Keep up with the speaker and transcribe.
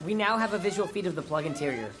We now have a visual feed of the plug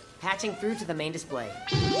interior, patching through to the main display.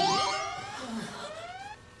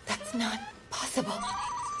 That's not possible.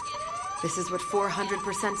 This is what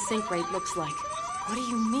 400% sync rate looks like. What do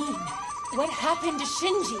you mean? What happened to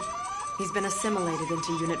Shinji? He's been assimilated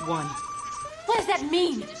into Unit 1. What does that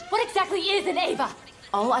mean? What exactly is an Eva?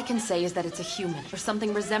 All I can say is that it's a human, or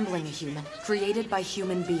something resembling a human, created by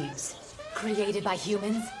human beings. Created by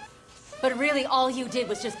humans? But really all you did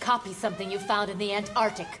was just copy something you found in the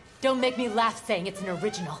Antarctic. Don't make me laugh saying it's an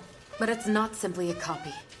original. But it's not simply a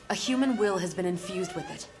copy. A human will has been infused with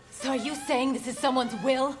it. So are you saying this is someone's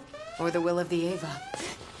will? Or the will of the Eva.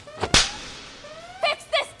 Fix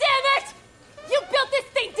this, damn it! You built this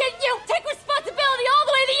thing, didn't you? Take responsibility all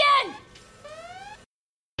the way to the end!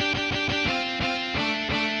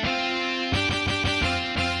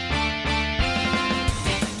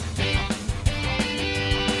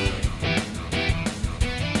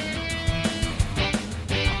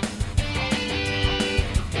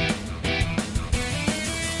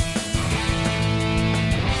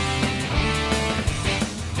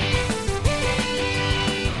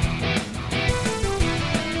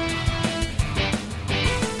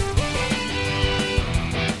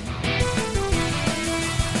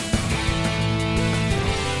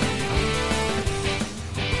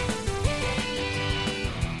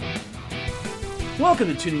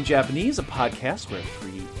 Welcome to Tuning Japanese, a podcast where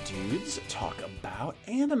three dudes talk about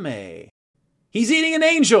anime. He's eating an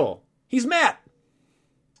angel. He's Matt.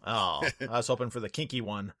 Oh, I was hoping for the kinky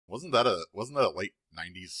one. Wasn't that a late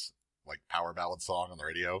 90s like power ballad song on the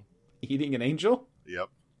radio? Eating an angel? Yep.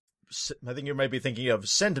 I think you might be thinking of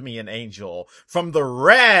Send Me an Angel from the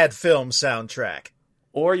Rad film soundtrack.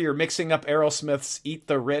 Or you're mixing up Aerosmith's Eat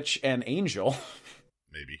the Rich and Angel.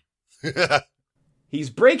 Maybe. He's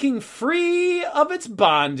breaking free of its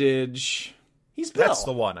bondage. He's Bill. That's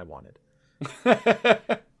the one I wanted.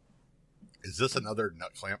 Is this another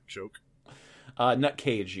nut clamp joke? Nut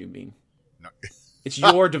cage, you mean. No. It's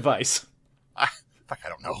your device. Fuck, I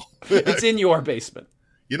don't know. It's in your basement.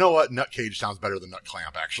 You know what? Nut cage sounds better than nut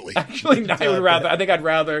clamp, actually. Actually, no, I think I'd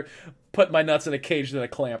rather put my nuts in a cage than a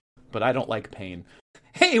clamp. But I don't like pain.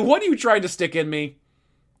 Hey, what are you trying to stick in me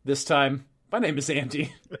this time? My name is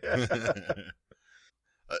Andy.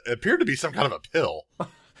 It appeared to be some kind of a pill.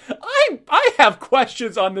 I have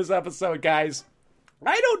questions on this episode, guys.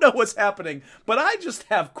 I don't know what's happening, but I just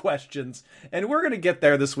have questions. And we're going to get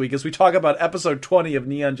there this week as we talk about episode 20 of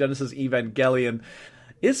Neon Genesis Evangelion.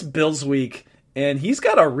 It's Bill's week, and he's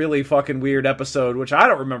got a really fucking weird episode, which I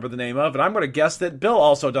don't remember the name of, and I'm going to guess that Bill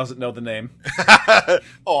also doesn't know the name.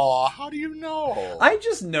 Aw, how do you know? I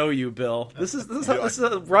just know you, Bill. This is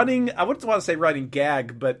a running, I wouldn't want to say running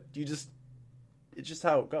gag, but it's just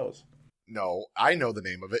how it goes. No, I know the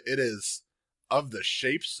name of it. It is Of the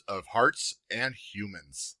Shapes of Hearts and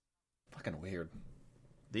Humans. Fucking weird.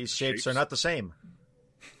 These shapes are not the same.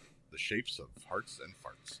 The Shapes of Hearts and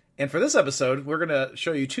Farts. And for this episode, we're going to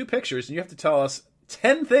show you two pictures, and you have to tell us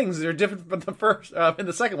 10 things that are different from the first, in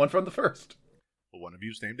the second one from the first. Well, one of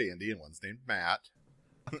you is named Andy, and one's named Matt.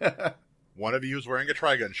 One of you is wearing a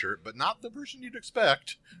Trigun shirt, but not the version you'd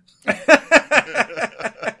expect.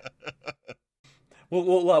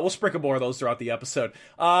 We'll sprinkle more of those throughout the episode.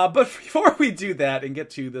 But before we do that and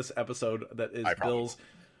get to this episode that is Bill's...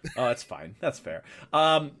 Oh, that's fine. That's fair.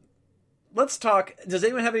 Let's talk... Does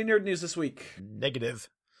anyone have any nerd news this week? Negative.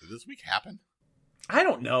 Did this week happen? I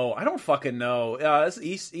don't know. I don't fucking know.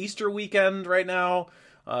 It's Easter weekend right now.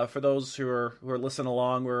 For those who are listening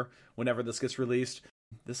along, or whenever this gets released.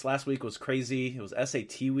 This last week was crazy. It was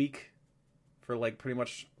SAT week for like pretty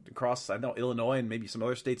much across, I know, Illinois and maybe some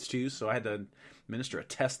other states too. So I had to administer a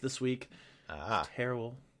test this week.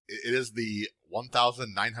 Terrible. It is the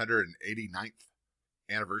 1989th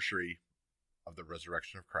anniversary of the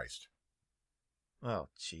resurrection of Christ. Oh,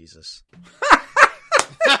 Jesus.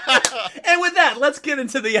 And with that, let's get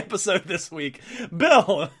into the episode this week.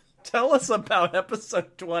 Bill, tell us about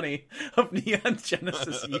episode 20 of Neon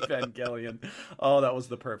Genesis Evangelion. Oh, that was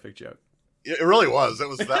the perfect joke. It really was. That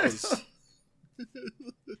was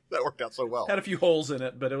that worked out so well. Had a few holes in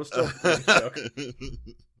it, but it was still a perfect joke.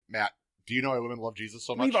 Matt, do you know why women love Jesus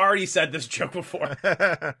so much? We've already said this joke before.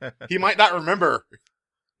 He might not remember.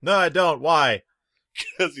 No, I don't. Why?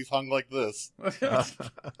 Because he's hung like this.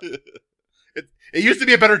 It used to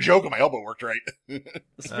be a better joke when my elbow worked right.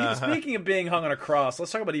 Speaking of being hung on a cross,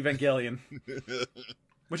 let's talk about Evangelion.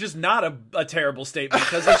 Which is not a terrible statement,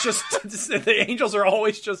 because it's just the angels are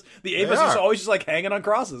always just, the Evas are always just like hanging on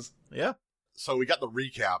crosses. Yeah. So we got the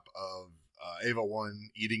recap of Eva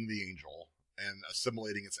 1 eating the angel and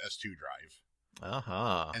assimilating its S2 drive.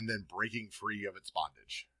 Uh-huh. And then breaking free of its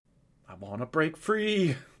bondage. I want to break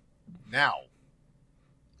free. Now,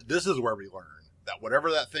 this is where we learn that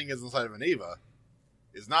whatever that thing is inside of an Eva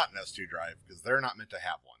is not an S2 drive, because they're not meant to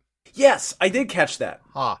have one. Yes, I did catch that.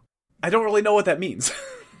 Huh. I don't really know what that means.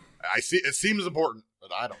 I see. It seems important,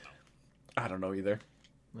 but I don't know. I don't know either.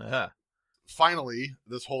 Uh-huh. Finally,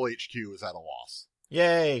 this whole HQ is at a loss.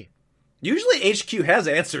 Yay. Usually HQ has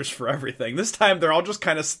answers for everything. This time they're all just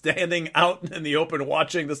kind of standing out in the open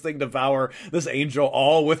watching this thing devour this angel,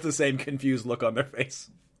 all with the same confused look on their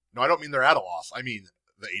face. No, I don't mean they're at a loss. I mean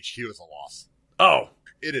the HQ is a loss. Oh,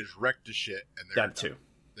 It is wrecked to shit, and got to.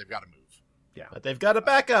 they've got to move. But they've got a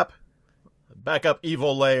backup. A backup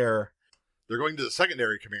evil layer. They're going to the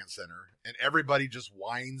secondary command center, and everybody just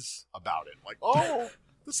whines about it. Like, oh,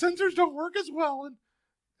 the sensors don't work as well, and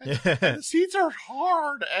the seats are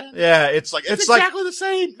hard. And Yeah, it's like, it's exactly the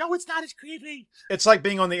same. No, it's not. It's creepy. It's like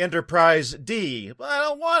being on the Enterprise D. But I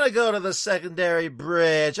don't want to go to the secondary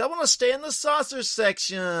bridge. I want to stay in the saucer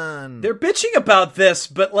section. They're bitching about this,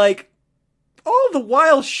 but like, all the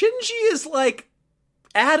while Shinji is like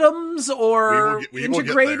atoms or We will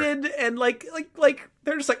get integrated, and like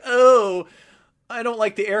they're just like, oh, I don't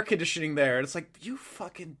like the air conditioning there. And it's like, you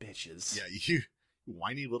fucking bitches. Yeah, you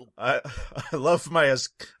whiny little. I love Maya's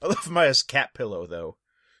cat pillow though.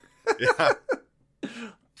 Yeah.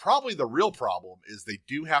 Probably the real problem is they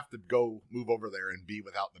do have to go move over there and be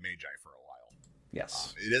without the Magi for a while.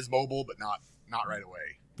 Yes. It is mobile, but not right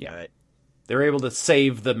away. Yeah. Right. They're able to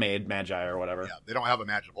save the Magi or whatever. Yeah, they don't have a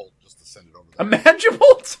Magibolt just to send it over A there.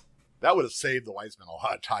 Magibolt? That would have saved the Wisemen a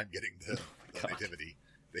lot of time getting the nativity.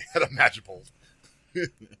 They had a Magibolt.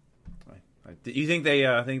 Do you think they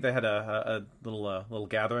had a little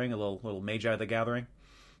gathering, a little Magi the gathering?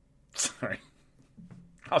 Sorry.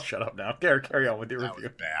 I'll shut up now. Carry on with your That review.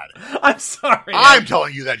 was bad. I'm sorry. I'm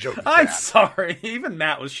telling you that joke is I'm bad. sorry. Even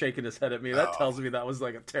Matt was shaking his head at me. That Oh. tells me that was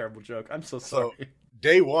like a terrible joke. I'm so So, sorry.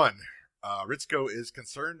 day one, Ritsuko is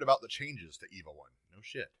concerned about the changes to Eva 1. No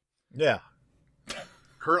shit. Yeah.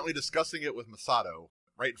 Currently discussing it with Masato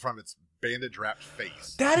right in front of its bandage-wrapped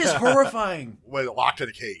face. That is horrifying. With it locked in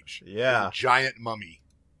a cage. Yeah. With a giant mummy.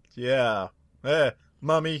 Yeah.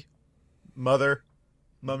 Mummy. Mother.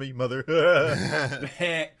 It's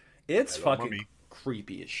Hello, fucking mummy.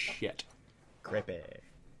 creepy as shit. Creepy.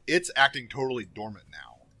 It's acting totally dormant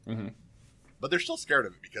now. Mm-hmm. But they're still scared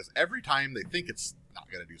of it because every time they think it's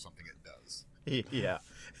not going to do something, it does. Yeah.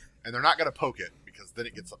 And they're not going to poke it because then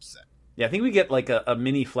it gets upset. Yeah, I think we get like a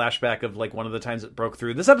mini flashback of like one of the times it broke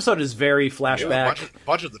through. This episode is very It was flashback. a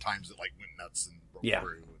bunch of the times it like went nuts and broke Yeah.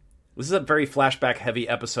 through. This is a very flashback heavy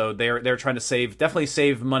episode. They're trying to definitely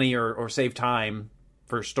save money or save time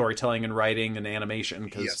for storytelling and writing and animation.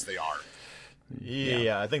 Cause, Yes, they are.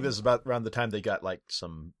 Yeah, I think this is about around the time they got like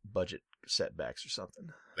some budget setbacks or something.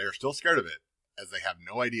 They are still scared of it, as they have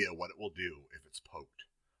no idea what it will do if it's poked,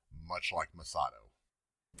 much like Masato.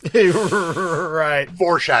 Right.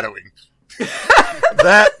 Foreshadowing.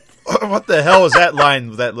 That. What the hell was that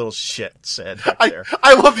line that little shit said up there?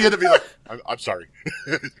 I love the end of me like, I'm sorry.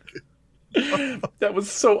 that was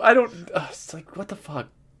so. I don't. It's like, what the fuck?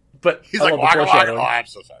 But He's I like, love the waka, waka. foreshadowing. Oh, I'm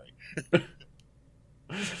so sorry.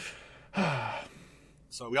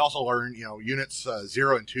 So we also learn, units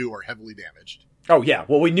 0 and 2 are heavily damaged. Oh yeah,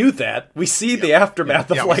 well we knew that. We see the aftermath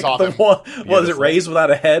Yeah, of we like saw the them. one. Was it Beautiful. raised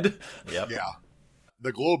without a head? Yep. Yeah.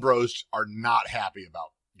 The Glow Bros are not happy about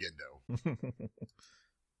Gendo.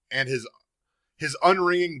 And his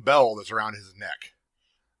unringing bell that's around his neck.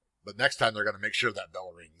 But next time they're going to make sure that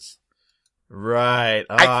bell rings. Right.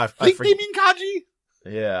 Oh, I think they mean Kaji.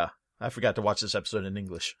 Yeah. I forgot to watch this episode in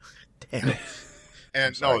English. Damn it.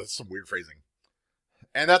 And sorry. no, it's some weird phrasing.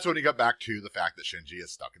 And that's when he got back to the fact that Shinji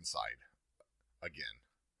is stuck inside.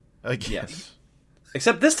 Again. Yes.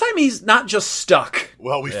 Except this time he's not just stuck.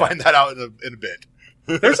 Well, we Yeah. find that out in a bit.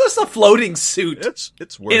 There's just a floating suit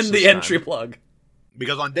It's worse in the this time. entry plug.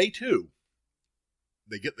 Because on day 2,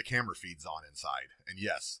 they get the camera feeds on inside. And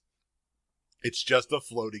yes, it's just a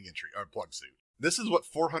floating entry or plug suit. This is what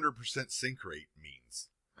 400% sync rate means.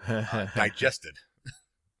 Digested.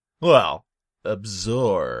 Well,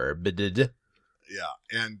 absorbed. Yeah,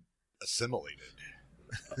 and assimilated.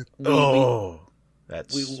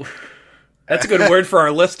 That's a good word for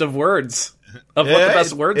our list of words of what the Yeah,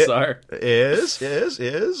 best words are. Is.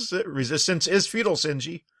 Resistance is futile,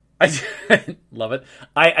 Shinji. I love it.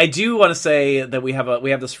 I do want to say that we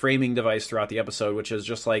have this framing device throughout the episode, which is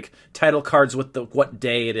just like title cards with what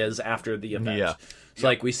day it is after the event. Yeah. So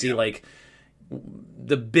like we see like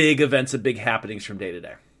the big events and big happenings from day to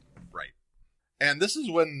day. Right. And this is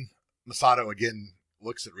when Masato again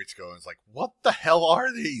looks at Ritsuko and is like, what the hell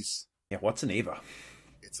are these? Yeah, what's an Eva?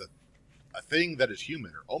 It's a thing that is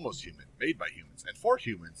human or almost human, made by humans. And for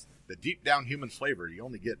humans, The deep down human flavor you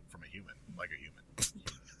only get from a human, like a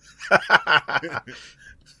human.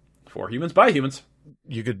 For humans by humans.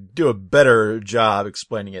 You could do a better job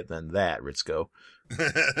explaining it than that, Ritzko.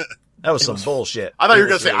 That was some bullshit. I thought you were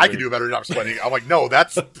going to say I could do a better job explaining it. I'm like, no,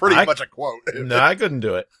 that's pretty much a quote. No, I couldn't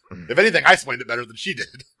do it. If anything, I explained it better than she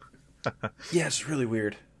did. Yeah, it's really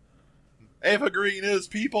weird. Ava Green is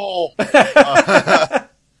people.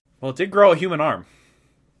 Well, it did grow a human arm.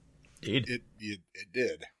 It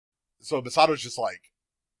did. So Misato's just like,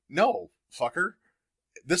 no, fucker.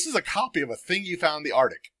 This is a copy of a thing you found in the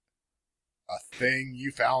Arctic. A thing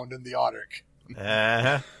you found in the Arctic.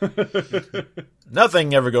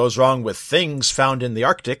 Nothing ever goes wrong with things found in the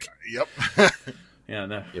Arctic. Yep. Yeah,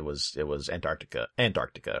 no. It was Antarctica.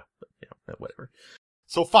 But, whatever.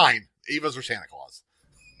 So fine. Eva's her Santa Claus.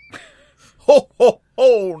 Ho, ho,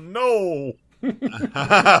 ho, no!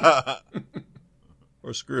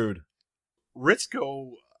 We're screwed.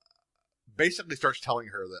 Ritzko basically starts telling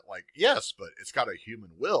her that, like, yes, but it's got a human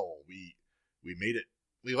will. We made it.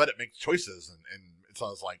 We let it make choices, and so I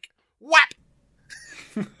was like, what?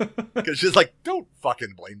 Because she's like, don't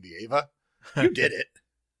fucking blame the Ava. You did it.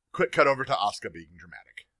 Quick cut over to Asuka being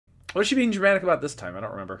dramatic. What is she being dramatic about this time? I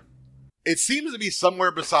don't remember. It seems to be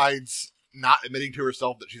somewhere besides not admitting to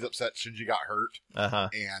herself that she's upset Shinji got hurt,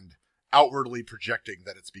 and outwardly projecting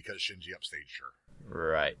that it's because Shinji upstaged her.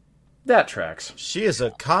 Right. That tracks. She is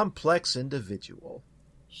a complex individual.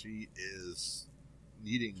 She is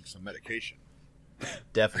needing some medication.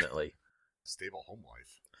 Definitely. Stable home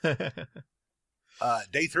life.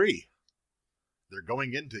 Day 3. They're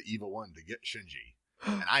going into EVA 1 to get Shinji.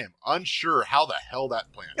 And I am unsure how the hell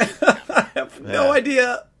that plan is. I have no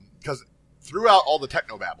idea. Because throughout all the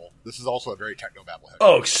technobabble, this is also a very technobabble heavy.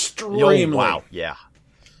 Oh, extremely. Wow. Yeah.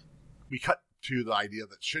 We cut to the idea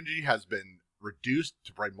that Shinji has been reduced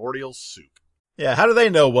to primordial soup. Yeah, how do they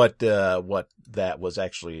know what that was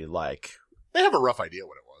actually like? They have a rough idea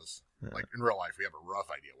what it was. Like, in real life, we have a rough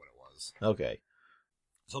idea what it was. Okay.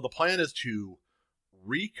 So the plan is to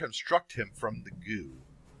reconstruct him from the goo.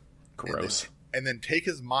 Gross. And then take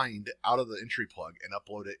his mind out of the entry plug and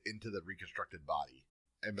upload it into the reconstructed body.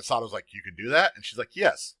 And Misato's like, you can do that? And she's like,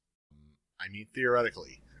 yes. I mean,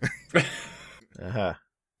 theoretically.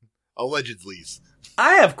 Allegedly.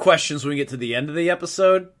 I have questions when we get to the end of the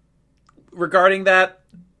episode regarding that.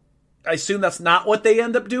 I assume that's not what they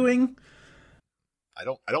end up doing. I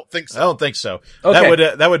don't think so. I don't think so.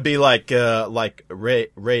 Okay. That would be like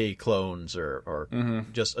Rei clones or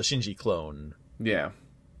just a Shinji clone. Yeah.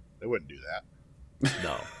 They wouldn't do that.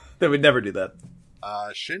 No. They would never do that.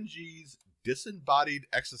 Shinji's disembodied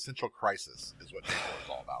existential crisis is what Day 4 is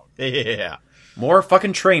all about. Yeah. More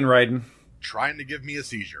fucking train riding. Trying to give me a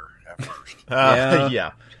seizure at first.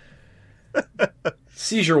 Yeah.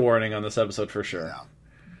 Seizure warning on this episode for sure. Yeah.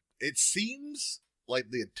 It seems like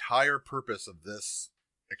the entire purpose of this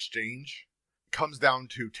exchange comes down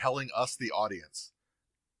to telling us, the audience,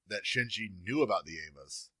 that Shinji knew about the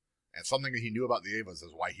Avas. And something that he knew about the Avas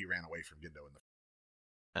is why he ran away from Gendo in the...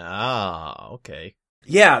 Okay.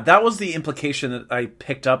 Yeah, that was the implication that I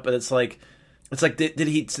picked up, but it's like did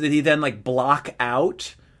he then like block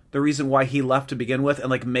out the reason why he left to begin with and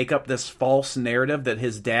like make up this false narrative that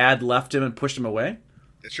his dad left him and pushed him away?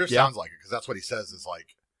 It sure sounds like it, because that's what he says is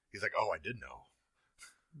like, he's like, oh, I did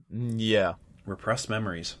know. Yeah. Repressed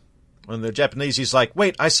memories. When the Japanese, he's like,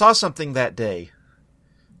 wait, I saw something that day.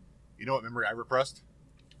 You know what memory I repressed?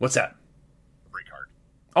 What's that? The break card.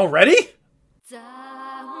 Already?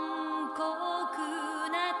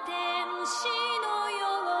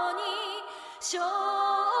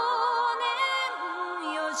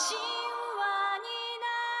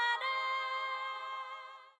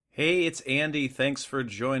 Hey, it's Andy. Thanks for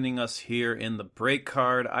joining us here in the break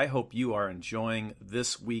card. I hope you are enjoying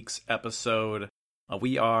this week's episode.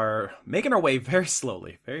 We are making our way very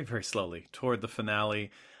slowly, very, very slowly toward the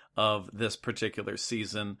finale of this particular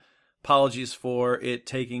season. Apologies for it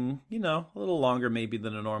taking, a little longer maybe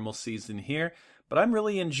than a normal season here, but I'm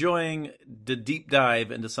really enjoying the deep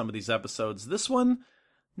dive into some of these episodes. This one,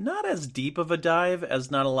 not as deep of a dive,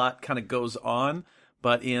 as not a lot kind of goes on,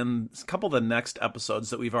 but in a couple of the next episodes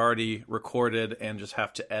that we've already recorded and just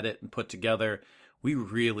have to edit and put together, we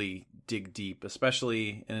really dig deep,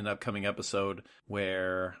 especially in an upcoming episode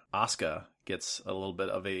where Asuka gets a little bit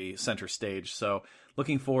of a center stage. So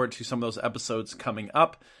looking forward to some of those episodes coming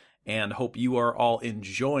up, and hope you are all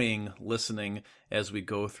enjoying listening as we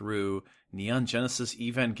go through Neon Genesis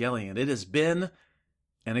Evangelion. It has been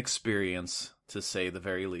an experience, to say the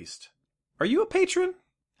very least. Are you a patron?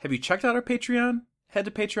 Have you checked out our Patreon? Head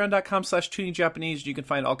to patreon.com/tuningjapanese. You can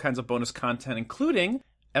find all kinds of bonus content, including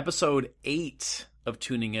episode 8 of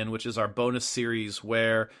tuning in, which is our bonus series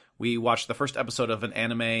where we watch the first episode of an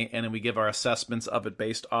anime and then we give our assessments of it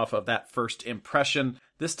based off of that first impression.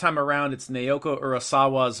 This time around, it's Naoko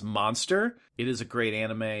Urasawa's Monster. It is a great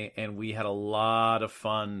anime, and we had a lot of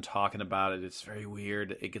fun talking about it. It's very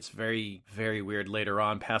weird. It gets very, very weird later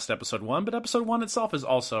on past episode 1, but episode 1 itself is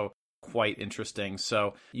also quite interesting.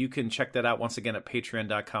 So you can check that out once again at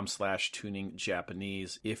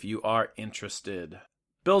patreon.com/tuningjapanese if you are interested.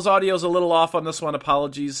 Bill's audio is a little off on this one.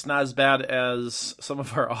 Apologies. Not as bad as some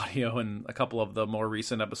of our audio in a couple of the more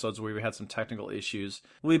recent episodes where we had some technical issues.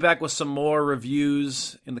 We'll be back with some more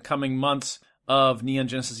reviews in the coming months of Neon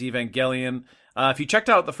Genesis Evangelion. If you checked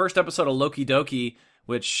out the first episode of Loki Doki,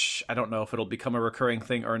 which I don't know if it'll become a recurring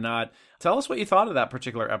thing or not, tell us what you thought of that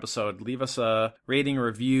particular episode. Leave us a rating, a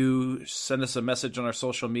review, send us a message on our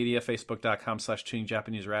social media,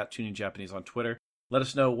 facebook.com/tuningjapanese or at tuningjapanese on Twitter. Let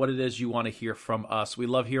us know what it is you want to hear from us. We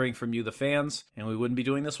love hearing from you, the fans, and we wouldn't be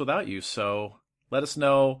doing this without you. So let us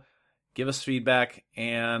know, give us feedback,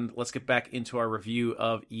 and let's get back into our review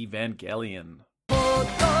of Evangelion.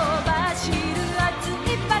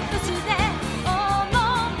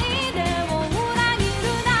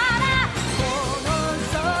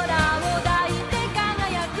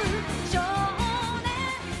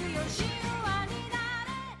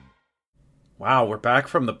 Wow, we're back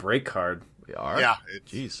from the break card. We are? Yeah,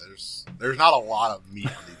 Jeez. There's not a lot of meat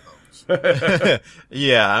on these bones.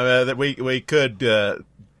 Yeah, we could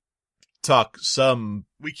talk some.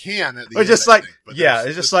 We can at the Or end, just I like, think, but yeah, there's-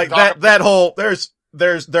 it's just there's like not- that whole. There's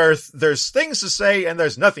things to say and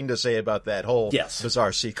there's nothing to say about that whole Yes.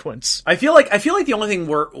 bizarre sequence. I feel like the only thing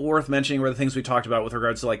worth mentioning were the things we talked about with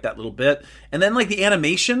regards to like that little bit, and then like the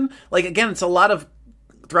animation. Like again, it's a lot of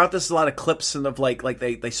throughout this, a lot of clips and of like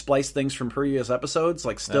they splice things from previous episodes,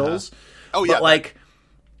 like stills. Oh yeah,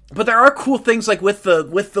 But there are cool things like with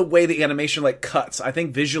the way the animation like cuts. I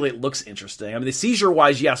think visually it looks interesting. I mean, the seizure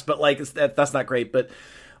wise, yes, but like that's not great. But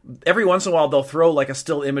every once in a while they'll throw like a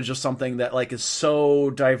still image of something that like is so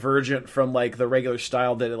divergent from like the regular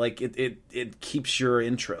style that it keeps your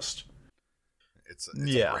interest. it's a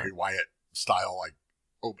Bray Wyatt style like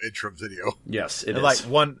intro video. Yes, it And is.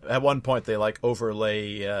 like at one point they like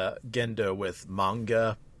overlay Gendo with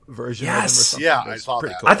manga version of him or Yes. something. Yeah, It was I saw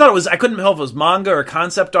pretty that. cool. I thought it was. I couldn't tell if it was manga or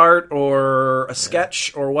concept art or a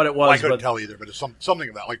sketch or what it was. Well, I couldn't but tell either, but it's something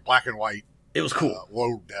of that, like black and white, it was cool.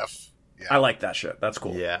 low def. Yeah. I like that shit. That's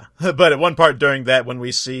cool. Yeah, but at one part during that, when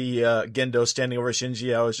we see Gendo standing over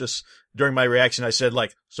Shinji, I was just during my reaction, I said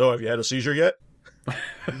like, "So have you had a seizure yet?"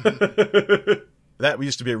 That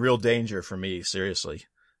used to be a real danger for me. Seriously.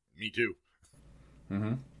 Me too.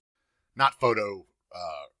 Mm-hmm. Not photo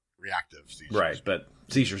reactive seizures. Right, but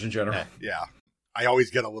seizures in general. Yeah. I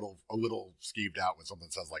always get a little skeeved out when something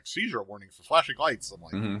says like seizure warning for flashing lights. I'm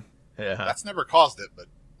like, Mm-hmm. Yeah. that's never caused it, but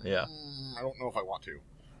Yeah. I don't know if I want to.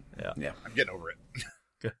 Yeah. I'm getting over it.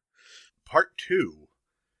 Good. Part 2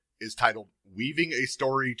 is titled Weaving a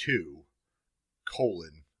Story 2,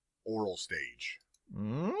 oral stage.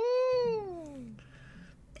 Mm.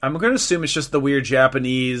 I'm going to assume it's just the weird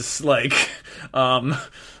Japanese, like,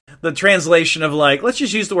 the translation of, like, let's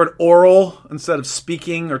just use the word oral instead of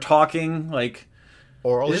speaking or talking. Like,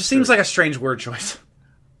 Oral it just seems like a strange word choice.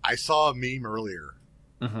 I saw a meme earlier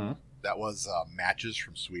Mm-hmm. that was matches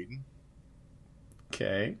from Sweden.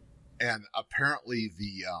 Okay. And apparently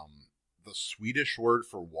the Swedish word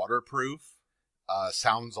for waterproof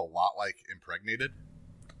sounds a lot like impregnated.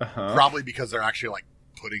 Uh-huh. Probably because they're actually like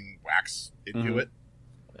putting wax into Mhm. it.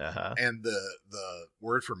 Uh-huh. And the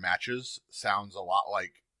word for matches sounds a lot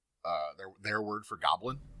like their word for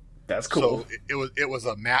goblin. That's cool. So it was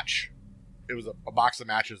a match. It was a box of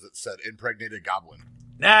matches that said impregnated goblin.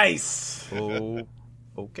 Nice. Oh,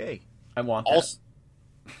 okay. I want that.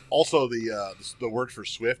 Also the word for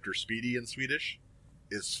swift or speedy in Swedish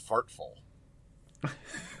is fartful.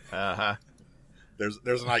 Uh-huh. There's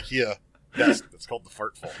an IKEA desk that's called the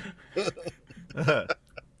fartful.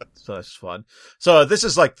 So that's fun. So this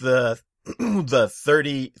is like the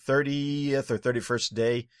 30th or 31st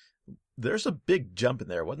day. There's a big jump in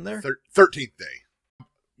there, wasn't there? 13th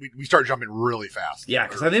day. We start jumping really fast. Yeah,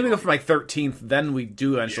 because I think we go from like 13th, then we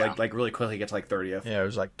do actually Yeah. like really quickly get to like 30th. Yeah, it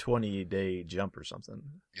was like 20-day jump or something.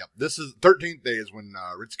 Yep. This is 13th day is when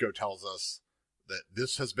Ritsuko tells us that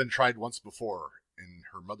this has been tried once before in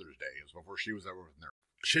her Mother's Day. It was before she was ever there.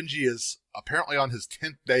 Shinji is apparently on his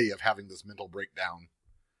 10th day of having this mental breakdown.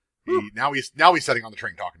 Now he's sitting on the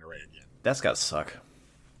train talking to Rei again. That's gotta suck.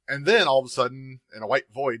 And then all of a sudden, in a white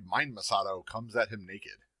void, Mind Masato comes at him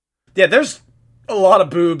naked. Yeah, there's a lot of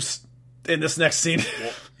boobs in this next scene.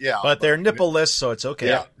 Well, yeah, But they're nippleless, so it's okay.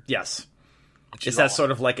 Yeah. Yes. She's It's that all-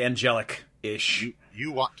 sort of like angelic Ish.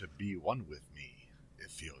 You want to be one with me.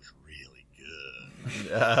 It feels really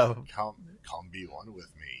good. Come be one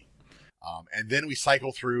with me. And then we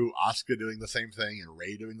cycle through Asuka doing the same thing and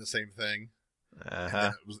Rey doing the same thing.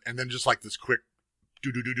 And then just like this quick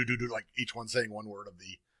do, like each one saying one word of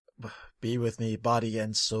the be with me, body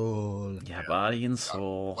and soul. Yeah, body and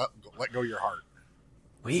soul. Let go your heart.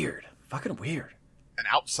 Weird. Fucking weird. And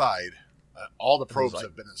outside, all the probes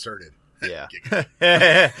have been inserted. Yeah.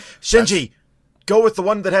 Shinji, go with the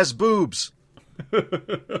one that has boobs.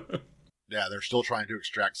 Yeah, they're still trying to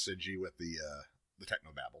extract Shinji with the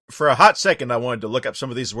technobabble. For a hot second, I wanted to look up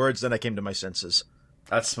some of these words, then I came to my senses.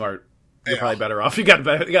 That's smart. You're probably better off. You got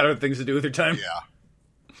other things to do with your time. Yeah.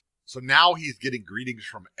 So now he's getting greetings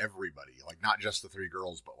from everybody, like not just the three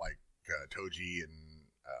girls, but like Toji and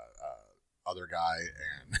other guy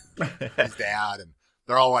and his dad, and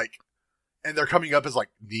they're all like, and they're coming up as like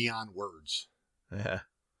neon words. Yeah.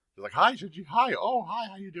 They're like, "Hi, Shinji. Hi. Oh, hi.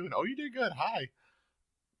 How you doing? Oh, you did good. Hi."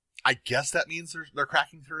 I guess that means they're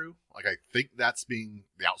cracking through. Like I think that's being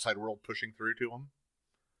the outside world pushing through to them.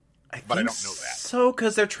 But I don't know that. So,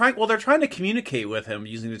 because they're trying to communicate with him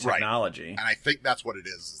using the technology. Right. And I think that's what it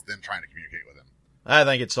is them trying to communicate with him. I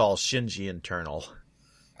think it's all Shinji internal.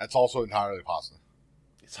 That's also entirely possible.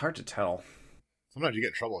 It's hard to tell. Sometimes you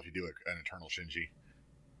get in trouble if you do an internal Shinji.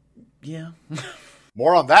 Yeah.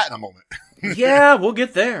 More on that in a moment. Yeah, we'll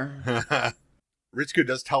get there. Ritsuko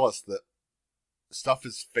does tell us that stuff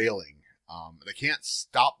is failing. They can't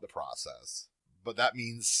stop the process, but that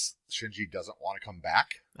means Shinji doesn't want to come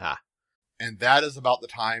back. And that is about the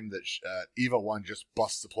time that Eva 1 just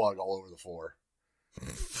busts the plug all over the floor.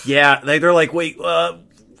 Yeah, they're like, wait,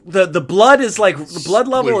 the blood is like, the blood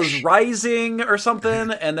level is rising or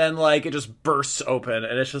something, and then like it just bursts open,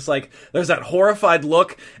 and it's just like, there's that horrified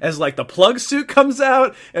look as like the plug suit comes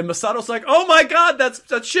out, and Masato's like, oh my god, that's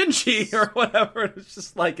Shinji, or whatever. It's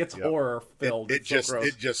just like, it's horror filled. It just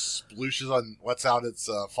splooshes on, lets out its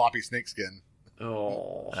floppy snakeskin.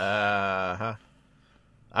 Oh.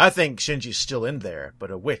 I think Shinji's still in there, but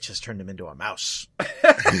a witch has turned him into a mouse.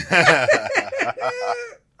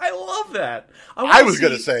 I love that. I was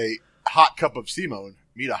going to say, hot cup of Simone,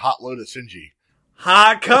 meet a hot lotus Shinji.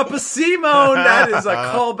 Hot cup of Simone! That is a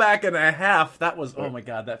callback and a half. That was, oh my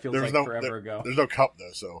god, that feels like forever ago. There's no cup,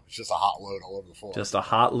 though, so it's just a hot load all over the floor. Just a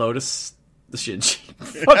hot lotus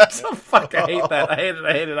Shinji. What the fuck? I hate that. I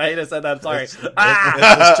hate it. I said that. Sorry.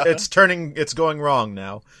 It's going wrong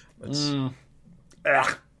now.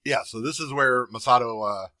 Yeah, so this is where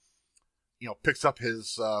Masato, picks up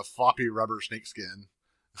his floppy rubber snakeskin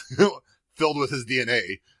filled with his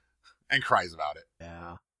DNA and cries about it.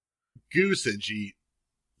 Yeah. Goo Shinji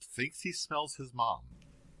thinks he smells his mom.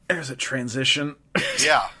 There's a transition.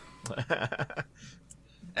 Yeah.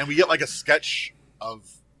 And we get like a sketch of,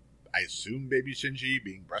 I assume, baby Shinji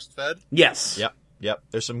being breastfed. Yes. Yep.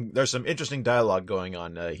 There's some interesting dialogue going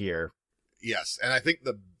on here. Yes, and I think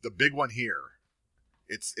the big one here,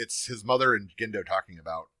 it's his mother and Gendo talking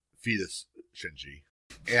about fetus Shinji,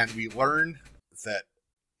 and we learn that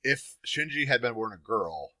if Shinji had been born a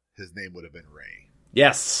girl, his name would have been Rei.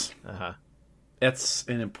 Yes. That's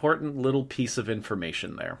an important little piece of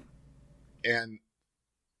information there. And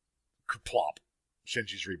plop,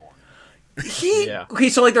 Shinji's reborn. Okay,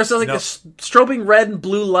 so like there's like this strobing red and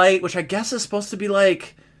blue light, which I guess is supposed to be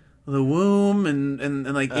like the womb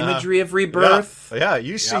and like imagery of rebirth. Yeah,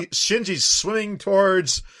 you see Shinji's swimming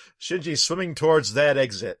towards that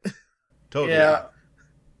exit. Totally. Yeah.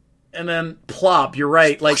 And then plop, you're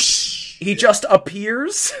right. Like he just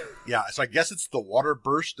appears. Yeah, so I guess it's the water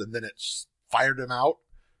burst and then it's fired him out.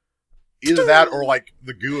 Either that or like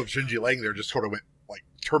the goo of Shinji laying there just sort of went like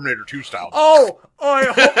Terminator 2 style.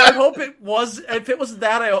 I hope it was. If it was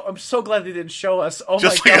that, I'm so glad they didn't show us. Oh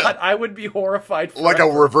just my god, I would be horrified. Like a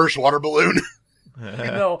reverse water balloon.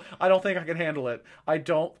 No, I don't think I can handle it. I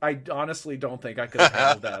honestly don't think I could have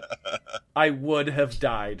handled that. I would have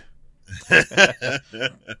died.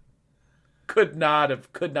 Could not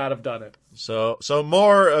have done it. So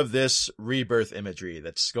more of this rebirth imagery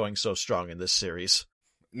that's going so strong in this series.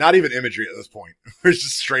 Not even imagery at this point. It's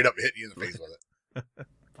just straight up hitting you in the face with it.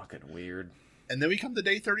 Fucking weird. And then we come to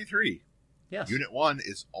day 33. Yes. Unit 1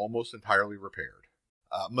 is almost entirely repaired.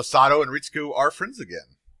 Masato and Ritsuko are friends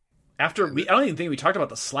again. I don't even think we talked about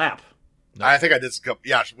the slap. No. I think I did.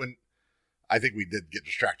 I think we did get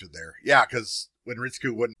distracted there. Yeah, because when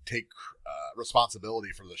Ritsuko wouldn't take responsibility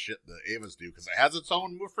for the shit that Ava's do, because it has its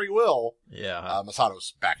own free will. Yeah.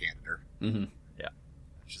 Masato's backhanded her. Mm-hmm. Yeah.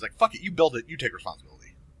 She's like, "Fuck it, you build it, you take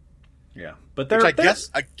responsibility." Yeah, but Which I guess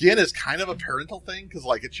again is kind of a parental thing because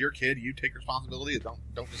like it's your kid, you take responsibility. And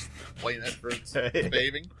don't just blame it for its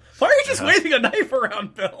behaving. Why are you just waving a knife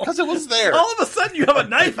around, Bill? Because it was there. All of a sudden, you have a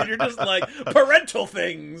knife, and you're just like parental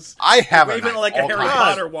things. I have a waving knife like a all Harry time.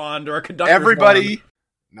 Potter wand or a conductor's Everybody, wand.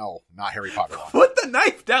 no, not Harry Potter wand. Put the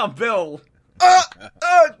knife down, Bill.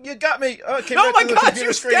 You got me. Came Oh right my to the God, computer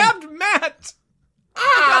you screen. stabbed Matt. You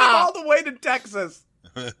got him all the way to Texas.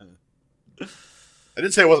 I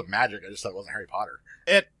didn't say it wasn't magic. I just said it wasn't Harry Potter.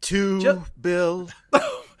 At 2, Bill.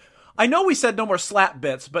 I know we said no more slap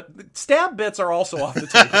bits, but stab bits are also off the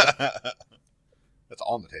table. That's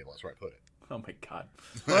on the table. That's where I put it. Oh my God!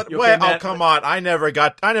 But, You okay, wait, Matt? oh, come on. I never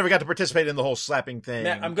got to participate in the whole slapping thing.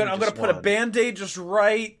 Matt, I'm You gonna just put a won. Band-Aid just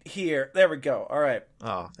right here. There we go. All right,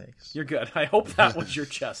 Oh, thanks. you're good. I hope that was your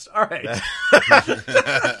chest. All right.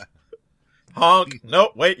 Honk.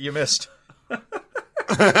 No, wait, you missed.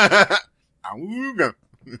 Awooga.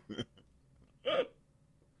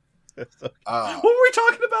 What were we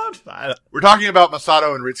talking about? We're talking about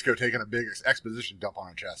Masato and Ritsuko taking a big exposition dump on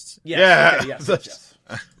our chests. Yes, Yeah. okay, yes.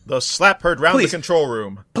 The slap heard round Please. the control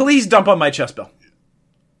room. Please dump on my chest, Bill.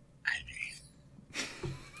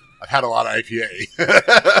 I've had a lot of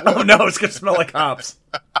IPA. Oh no, it's gonna smell like hops.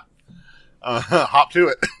 Hop to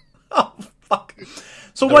it. Oh fuck.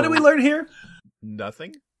 So what did we learn here?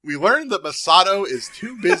 Nothing. We learned that Masato is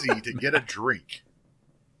too busy to get a drink,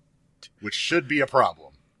 which should be a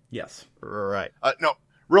problem. Yes. Right. No,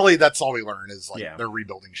 really, that's all we learn is like Yeah. they're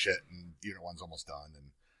rebuilding shit and Unit 1's almost done.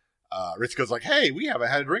 And Ritsuko's like, hey, we haven't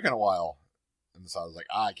had a drink in a while. And Masato's like,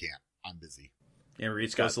 I can't. I'm busy. And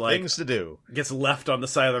Ritsuko's Got like things to do. gets left on the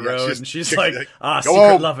side of the Yeah, road, she's- and she's she's like, like, "Ah, "Go secret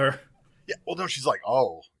home." lover." Yeah, well, no, she's like,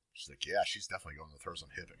 oh. She's like, yeah, she's definitely going to throw some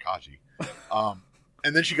hip at Kaji.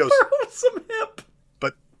 And then she goes, Some hip.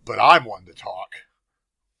 but I'm one to talk.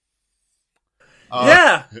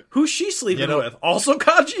 Yeah. Who's she sleeping you know- with? Also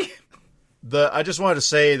Kaji? I just wanted to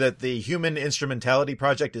say that the Human Instrumentality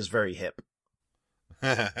Project is very hip.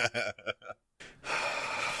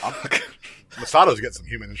 Masato's got some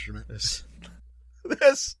human instrument.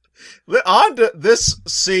 This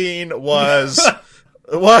scene was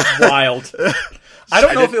Wild. I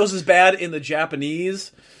don't know if it was as bad in the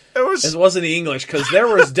Japanese It was as it was in the English, because there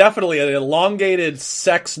was definitely an elongated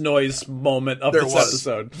sex noise moment of There this was.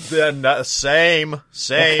 episode. the same.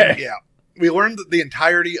 Okay. Yeah. We learned that the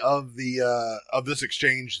entirety of the of this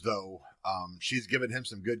exchange, though, she's given him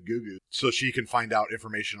some good goo-goo so she can find out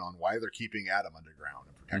information on why they're keeping Adam underground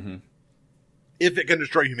and protect him. If it can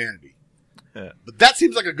destroy humanity. Yeah. But that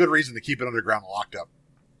seems like a good reason to keep it underground and locked up.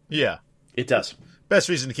 Yeah. It does. Best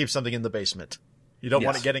reason to keep something in the basement. You don't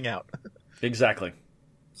want Yes. it getting out. Exactly.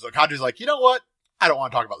 So Kaji's like, you know what? I don't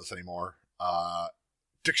want to talk about this anymore.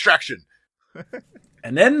 Distraction.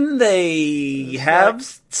 And then they have An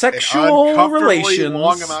sexual uncomfortably relations.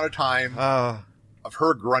 long amount of time Uh, of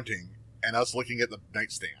her grunting and us looking at the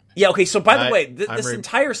nightstand. Yeah, okay, so by the way, I'm this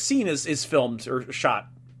entire scene is filmed or shot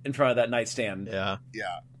in front of that nightstand. yeah.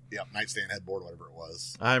 Yeah, nightstand, headboard, whatever it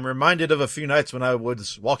was. I'm reminded of a few nights when I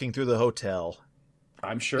was walking through the hotel.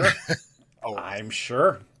 I'm sure. Oh, I'm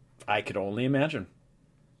sure. I could only imagine.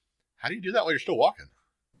 how do you do that while you're still walking?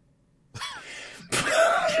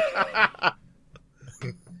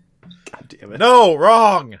 God damn it. No,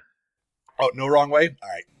 wrong. Oh, no wrong way? All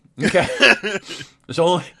right. Okay. There's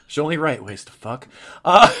only right ways to fuck.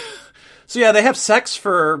 So yeah, they have sex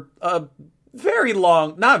for a very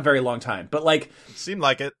long, not very long time, but like, Seemed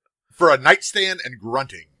like it. For a nightstand and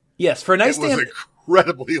grunting, yes, for a it was nightstand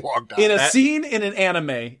incredibly long time. in a scene in an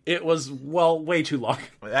anime, it was, well, way too long.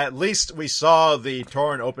 At least we saw the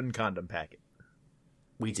torn open condom packet.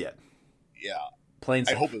 We did. Yeah. Plain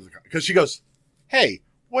I simple. hope it was because she goes, hey,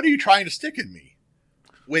 what are you trying to stick in me?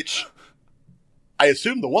 Which I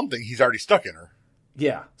assume the one thing he's already stuck in her.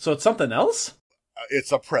 Yeah. So it's something else?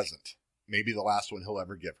 It's a present. Maybe the last one he'll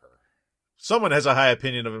ever give her. Someone has a high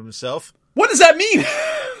opinion of himself. What does that mean?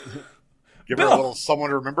 Give her Bill. a little someone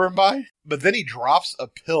to remember him by. But then he drops a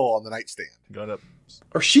pill on the nightstand. Got up.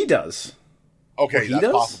 Or she does. Okay, Or he that's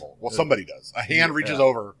does? possible. Well, somebody does. A hand reaches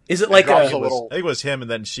over. Is it and like drops a- a little? I think it was him, and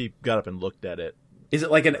then she got up and looked at it. Is it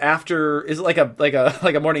like an after? Is it like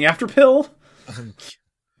a morning after pill?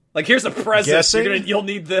 Like, here's a present. Guessing? You'll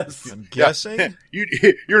need this. I'm guessing.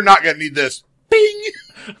 You're not gonna need this. Bing.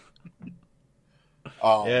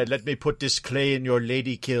 Yeah, let me put this clay in your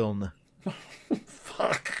lady kiln.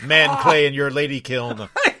 Man clay in your lady kiln.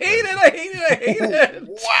 I hate it. I hate it. I hate it.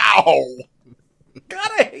 Wow. God,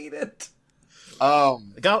 I hate it.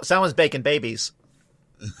 Someone's baking babies.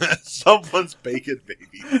 Someone's bacon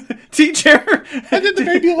baby. Teacher. And then the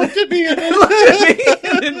baby looked at me and looked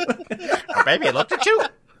at me. Baby, looked at you.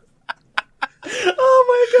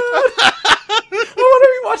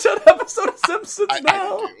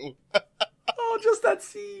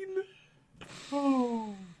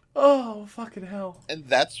 fucking hell. And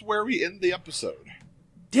that's where we end the episode.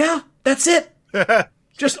 Yeah, that's it.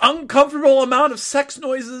 Just uncomfortable amount of sex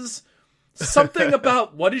noises. Something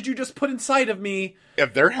about, what did you just put inside of me?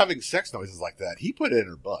 If they're having sex noises like that, he put it in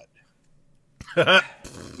her butt.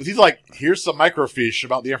 He's like, here's some microfiche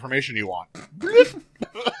about the information you want.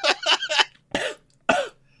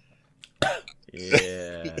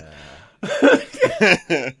 Yeah.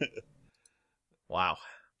 Wow.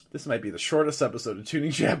 This might be the shortest episode of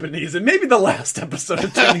Tuning Japanese, and maybe the last episode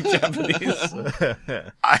of Tuning Japanese.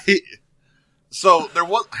 So there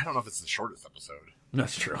was, I don't know if it's the shortest episode.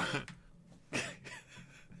 That's true.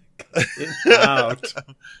 Out.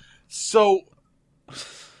 So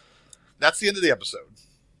that's the end of the episode.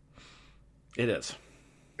 It is.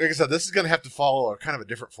 Like I said, this is going to have to follow a kind of a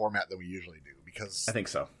different format than we usually do, because I think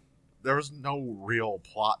so. there was no real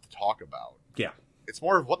plot to talk about. Yeah. It's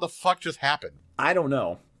more of what the fuck just happened. I don't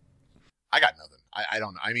know. I got nothing. I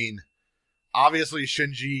don't know. I mean, obviously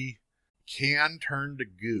Shinji can turn to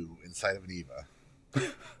goo inside of an Eva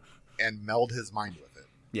and meld his mind with it.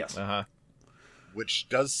 Yes. Uh-huh. Which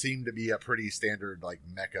does seem to be a pretty standard, like,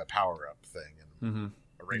 mecha power-up thing in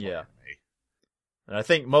a Rainbow anime. And I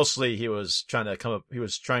think mostly he was trying to come up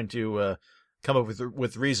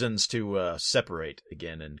with reasons to separate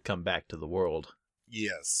again and come back to the world.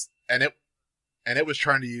 Yes. And it was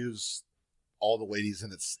trying to use all the ladies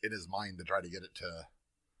in his mind to try to get it to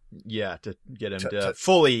get him to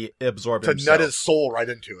fully absorb to himself. nut his soul right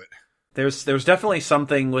into it. There's definitely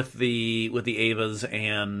something with the Avas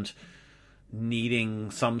and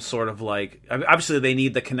needing some sort of, like, obviously they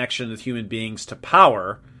need the connection with human beings to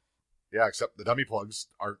power. Yeah, except the dummy plugs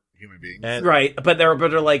aren't human beings. And, Right, but they're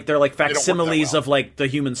like facsimiles well. of, like, the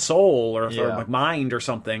human soul or like mind or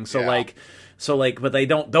something. So but they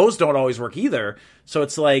don't; those don't always work either. So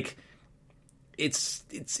it's like it's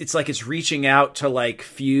like it's reaching out to, like,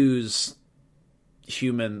 fuse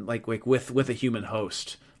human like with a human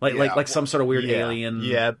host, like some sort of weird alien.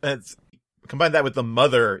 Yeah, combine that with the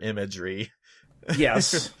mother imagery.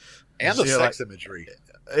 Yes, and the sex imagery.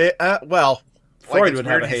 Well, Freud it's would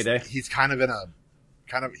have a weird. heyday. He's kind of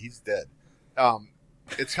he's dead.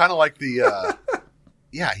 It's kind of like the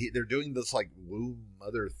they're doing this, like, woo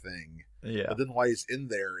mother thing. Yeah. But then while he's in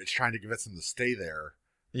there, it's trying to convince him to stay there.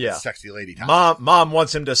 Yeah. Sexy lady time. Mom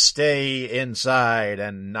wants him to stay inside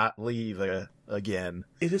and not leave again.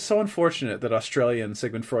 It is so unfortunate that Australian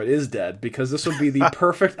Sigmund Freud is dead, because this would be the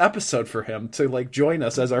perfect episode for him to, like, join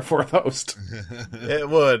us as our fourth host. It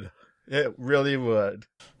would. It really would.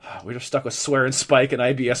 We're just stuck with Swear and Spike and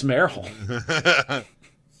IBS Merrill.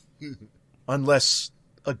 Unless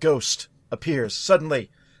a ghost appears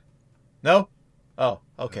suddenly. No? Oh,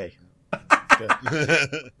 okay. Good.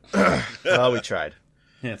 Well, we tried.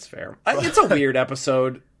 It's fair. It's a weird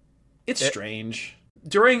episode. It's strange.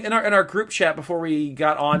 In our group chat before we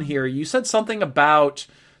got on here, you said something about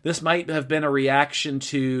this might have been a reaction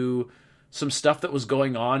to some stuff that was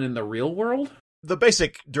going on in the real world. The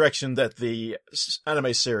basic direction that the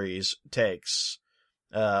anime series takes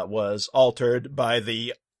was altered by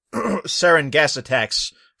the sarin gas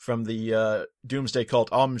attacks from the doomsday cult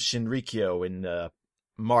Aum Shinrikyo in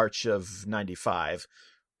March of 95,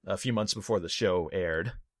 a few months before the show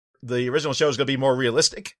aired. The original show is going to be more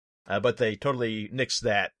realistic, but they totally nixed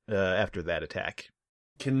that after that attack.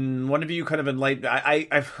 Can one of you kind of enlighten?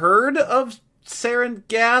 I've heard of sarin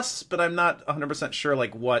gas, but I'm not 100% sure,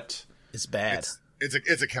 like, what. It's bad.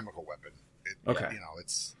 It's a chemical weapon. Okay. You know,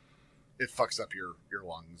 it fucks up your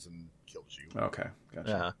lungs and kills you. Okay,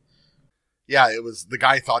 gotcha. Uh-huh. Yeah, it was, the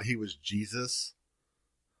guy thought he was Jesus.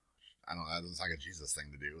 I don't know, that doesn't sound like a Jesus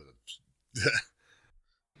thing to do.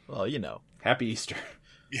 Well, you know. Happy Easter.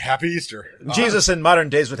 Happy Easter. Jesus in modern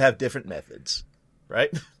days would have different methods,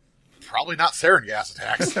 right? Probably not sarin gas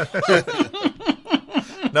attacks.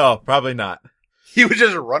 No, probably not. He would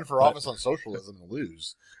just run for office on socialism and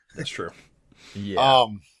lose. That's true. Yeah.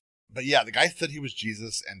 But yeah, the guy said he was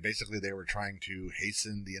Jesus, and basically they were trying to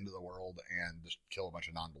hasten the end of the world and just kill a bunch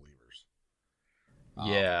of non-believers.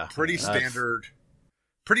 Yeah. Pretty standard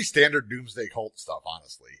doomsday cult stuff,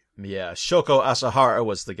 honestly. Yeah, Shoko Asahara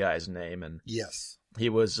was the guy's name, and Yes. he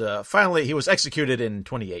was he was executed in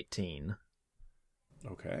 2018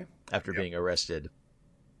 Okay. after being arrested.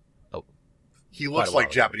 Oh, He Quite looks a while like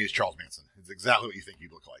ago. Japanese Charles Manson. It's exactly what you think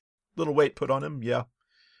he'd look like. little weight put on him, yeah.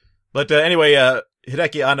 But anyway,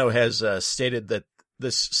 Hideki Anno has stated that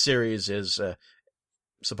this series is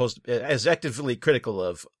is actively critical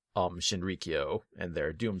of Shinrikyo and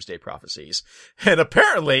their doomsday prophecies. And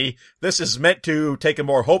apparently, this is meant to take a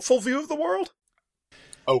more hopeful view of the world.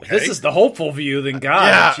 Okay. This is the hopeful view, then God.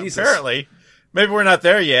 yeah, Jesus. apparently. Maybe we're not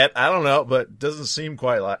there yet. I don't know, but it doesn't seem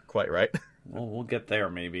quite right. Well, we'll get there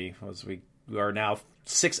maybe, as we are now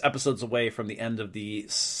 6 episodes away from the end of the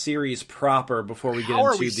series proper. Before we get How into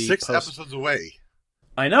are we the 6 episodes away?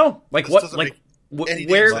 I know, like This what, doesn't like make any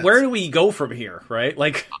where sense. do we go from here, right?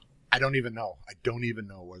 Like, I don't even know. I don't even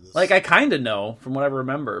know where this. like I kind of know from what I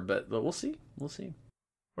remember, but we'll see. We'll see.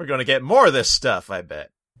 We're going to get more of this stuff, I bet.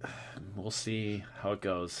 We'll see how it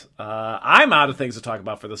goes. I'm out of things to talk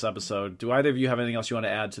about for this episode. Do either of you have anything else you want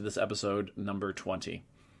to add to this episode number 20?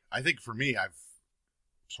 I think for me, I've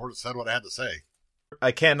sort of said what I had to say.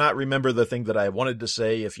 I cannot remember the thing that I wanted to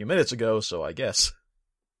say a few minutes ago, so I guess.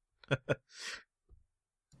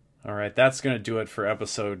 All right, that's going to do it for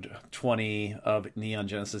episode 20 of Neon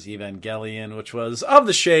Genesis Evangelion, which was Of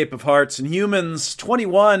the Shape of Hearts and Humans.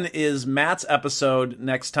 21 is Matt's episode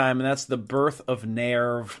next time, and that's The Birth of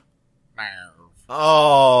Nerve.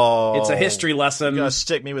 Oh. It's a history lesson. You're going to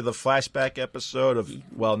stick me with a flashback episode of,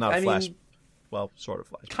 well, not sort of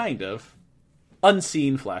flashback. Kind of.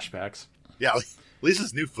 Unseen flashbacks. Yeah, at least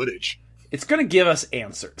it's new footage. It's going to give us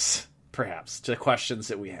answers, perhaps, to questions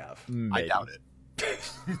that we have. I doubt it.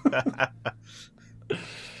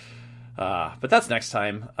 But that's next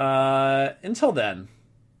time. Until then,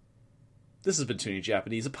 this has been Tuning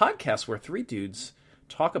Japanese, a podcast where 3 dudes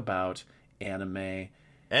talk about anime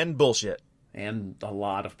And bullshit. and a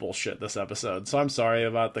lot of bullshit this episode. So I'm sorry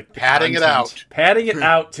about the Padding it content. out. Padding it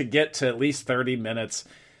out to get to at least 30 minutes.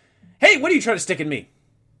 Hey, what are you trying to stick in me?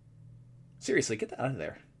 Seriously, get that out of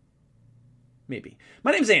there. Maybe.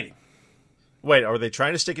 My name's Andy. Wait, are they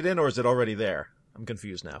trying to stick it in, or is it already there? I'm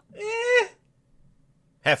confused now.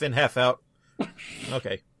 Half in, half out.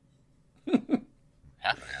 Okay. Half and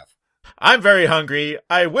half. I'm very hungry.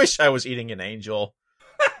 I wish I was eating an angel.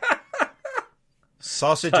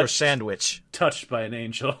 Sausage or Touched. Sandwich? Touched by an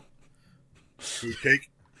angel. Food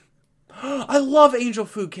cake. I love angel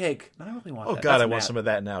food cake. I really want Oh that. god, That's I want Matt. some of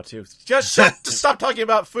that now, too. Just stop talking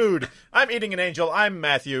about food. I'm eating an angel. I'm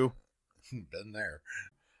Matthew. Been there.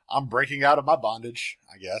 I'm breaking out of my bondage,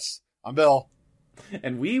 I guess. I'm Bill.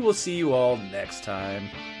 And we will see you all next time.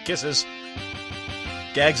 Kisses.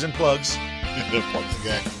 Gags and plugs. Once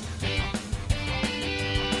again.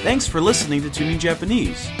 Thanks for listening to Tuning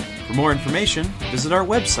Japanese. For more information, visit our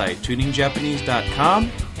website,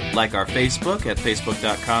 tuningjapanese.com, like our Facebook at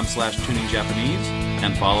facebook.com/tuningjapanese,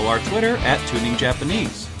 and follow our Twitter at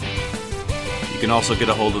tuningjapanese. You can also get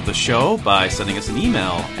a hold of the show by sending us an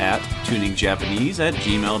email at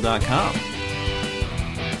tuningjapanese@gmail.com.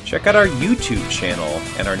 Check out our YouTube channel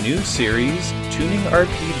and our new series, Tuning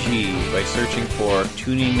RPG, by searching for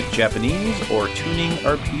Tuning Japanese or Tuning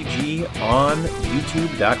RPG on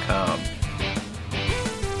youtube.com.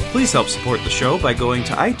 Please help support the show by going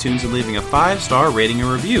to iTunes and leaving a 5-star rating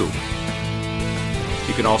and review.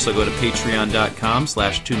 You can also go to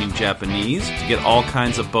patreon.com/tuningjapanese to get all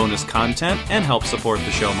kinds of bonus content and help support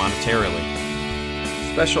the show monetarily.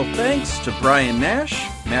 Special thanks to Brian Nash,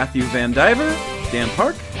 Matthew Van Diver, Dan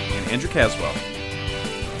Park, and Andrew Caswell.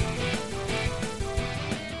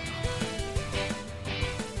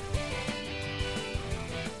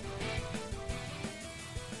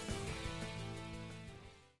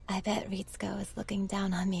 I bet Ritsuko is looking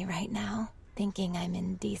down on me right now, thinking I'm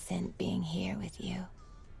indecent being here with you.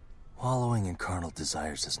 Wallowing in carnal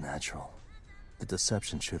desires is natural. The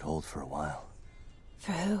deception should hold for a while.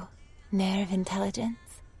 For who? Nerve Intelligence?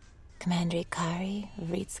 Commander Ikari?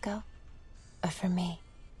 Ritsuko? Or for me?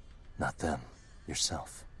 Not them.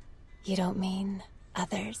 Yourself. You don't mean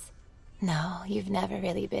others? No, you've never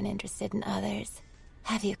really been interested in others.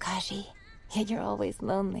 Have you, Kaji? Yet you're always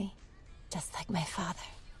lonely. Just like my father.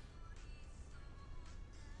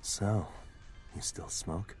 So, you still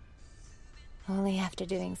smoke? Only after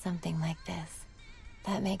doing something like this.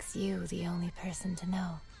 That makes you the only person to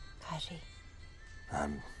know, Kaji.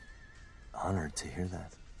 I'm honored to hear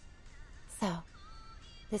that. So,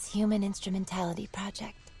 this human instrumentality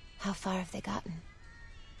project, how far have they gotten?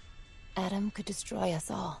 Adam could destroy us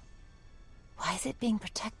all. Why is it being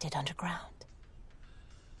protected underground?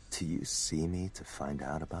 Do you see me to find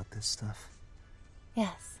out about this stuff?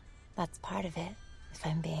 Yes, that's part of it, if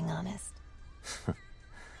I'm being honest.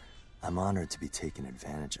 I'm honored to be taken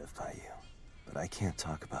advantage of by you, but I can't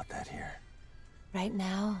talk about that here. Right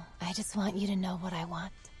now, I just want you to know what I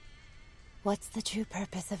want. What's the true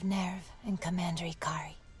purpose of Nerve and Commander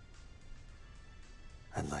Ikari?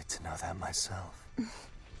 I'd like to know that myself.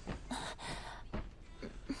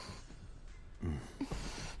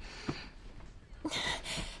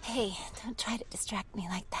 Hey, don't try to distract me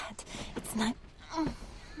like that. It's not...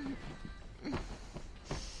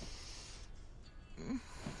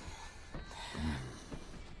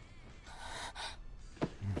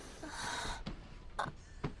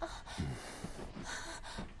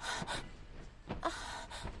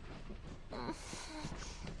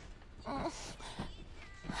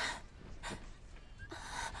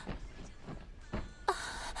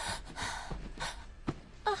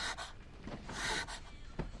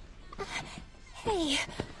 Hey,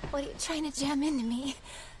 what are you trying to jam into me?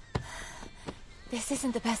 This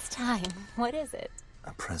isn't the best time. What is it?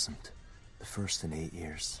 A present. The first in 8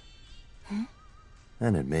 years.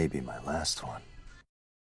 And it may be my last one.